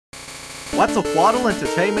Quetzalcoatl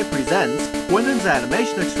Entertainment presents Quinton's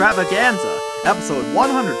Animation Extravaganza, episode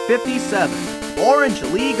 157, Orange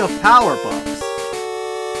League of Powerpuffs.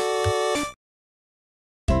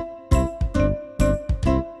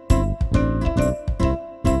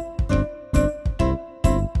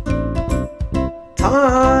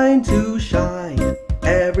 Time to shine,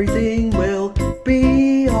 everything will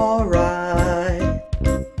be alright.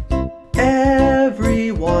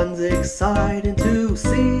 Everyone's excited to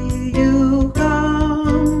see you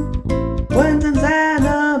come. Quinton's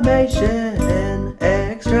Animation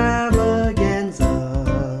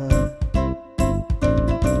Extravaganza.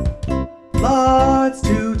 Lots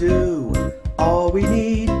to do, all we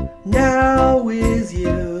need now is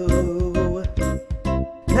you.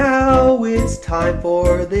 Now it's time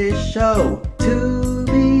for this show to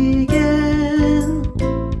begin.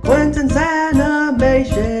 Quinton's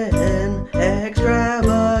Animation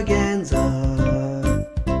Extravaganza.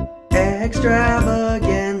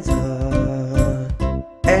 Extravaganza.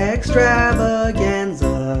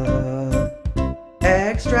 Extravaganza.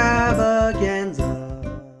 Extravaganza.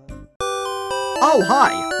 Oh, hi!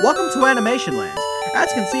 Welcome to Animation Land. As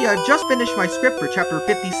you can see, I've just finished my script for Chapter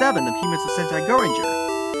 57 of Humans of Sentai Goranger.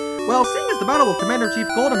 Well, seeing as the Battle of Commander-in-Chief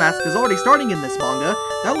Golden-Mask is already starting in this manga,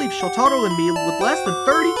 that leaves Shotaro and me with less than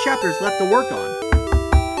 30 chapters left to work on.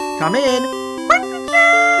 Come in!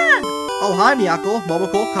 Quinton-chan! Oh, hi, Miyako,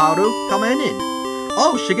 Momoko, Kaoru, come in.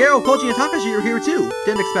 Oh, Shigeru, Koji, and Takashi are here too.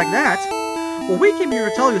 Didn't expect that. Well, we came here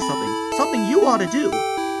to tell you something you ought to do.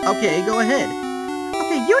 Okay, go ahead.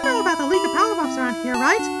 Okay, you know about the League of Powerpuffs around here,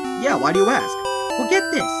 right? Yeah, why do you ask? Well, get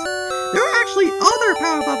this. There are actually other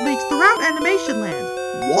Powerpuff Leagues throughout Animation Land.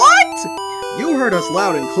 What? You heard us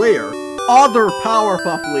loud and clear. Other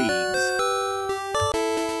Powerpuff Leagues.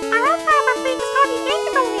 Our own Powerpuff League is called the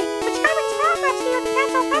Indigo League, which governs Powerpuffs here in the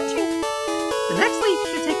Kanto country. The next league you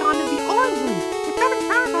should take on is the Orange League. It governs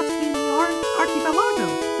Powerpuffs in the Orange Archipelago,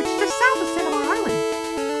 which is just south of Cinema Island.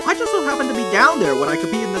 I just so happened to be down there when I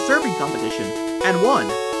competed in the surfing competition, and won.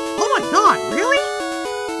 Oh my god, really?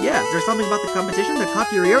 Yeah, is there something about the competition that caught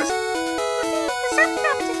your ears?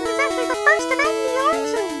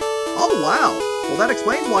 Oh wow! Well, that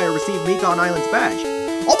explains why I received Mekon Island's badge.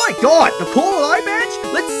 Oh my god! The cool eye badge?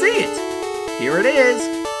 Let's see it! Here it is!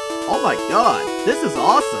 Oh my god! This is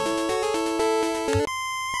awesome!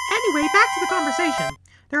 Anyway, back to the conversation.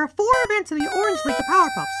 There are 4 events in the Orange League of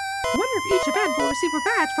Powerpuffs. The winner of each event will receive a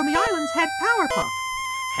badge from the island's head Powerpuff.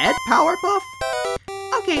 Head Powerpuff?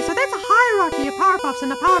 Okay, so there's a hierarchy of Powerpuffs in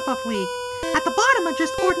the Powerpuff League. At the bottom are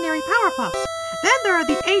just ordinary Powerpuffs. Then there are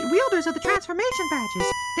the 8 wielders of the transformation badges.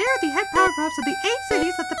 They are the head Powerpuffs of the 8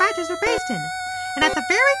 cities that the badges are based in. And at the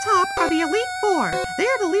very top are the Elite 4. They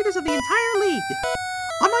are the leaders of the entire league.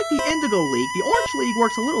 Unlike the Indigo League, the Orange League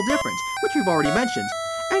works a little different, which we've already mentioned.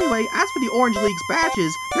 Anyway, as for the Orange League's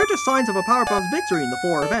badges, they're just signs of a Powerpuff's victory in the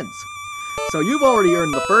 4 events. So you've already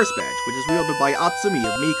earned the first badge, which is wielded by Atsumi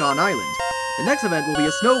of Mekon Island. The next event will be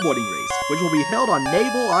a snowboarding race, which will be held on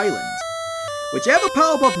Naval Island. Whichever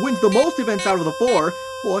Powerpuff wins the most events out of the 4,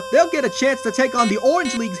 or they'll get a chance to take on the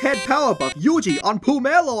Orange League's head Powerpuff, Yuji, on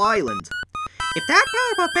Pumelo Island. If that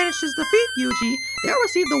Powerpuff manages to defeat Yuji, they'll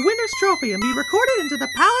receive the winner's trophy and be recorded into the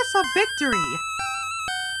Palace of Victory.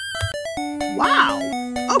 Wow!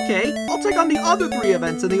 Okay, I'll take on the other 3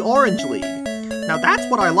 events in the Orange League. Now that's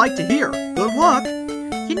what I like to hear. Good luck!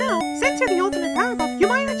 You know, since you're the ultimate Powerpuff, you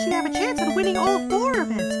might actually have a chance at winning all 4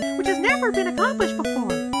 events, which has never been accomplished before.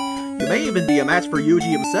 You may even be a match for Yuji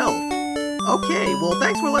himself. Okay, well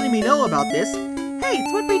thanks for letting me know about this. Hey,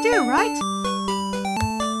 it's what we do, right?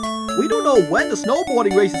 We don't know when the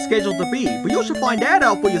snowboarding race is scheduled to be, but you should find that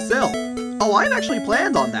out for yourself. Oh, I've actually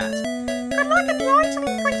planned on that. Good luck at the Orange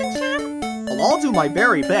League, Quinton-chan. Well, I'll do my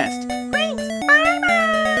very best. Great,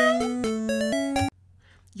 bye-bye!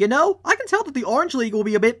 You know, I can tell that the Orange League will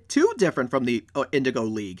be a bit too different from the Indigo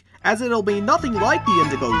League, as it'll be nothing like the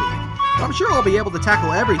Indigo League. I'm sure I'll be able to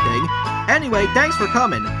tackle everything. Anyway, thanks for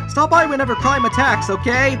coming. Stop by whenever crime attacks,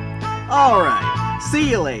 okay? Alright, see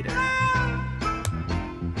you later.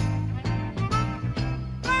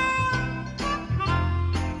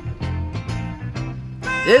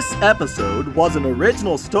 This episode was an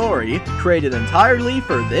original story created entirely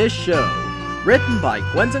for this show. Written by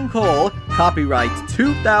Quinton Cole, copyright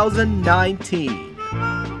 2019.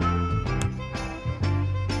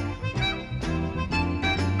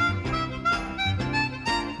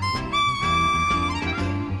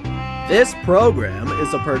 This program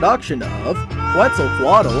is a production of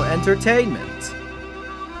Quetzalcoatl Entertainment.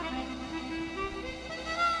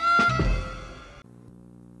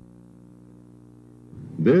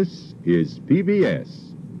 This is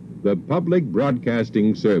PBS, the Public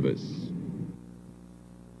Broadcasting Service.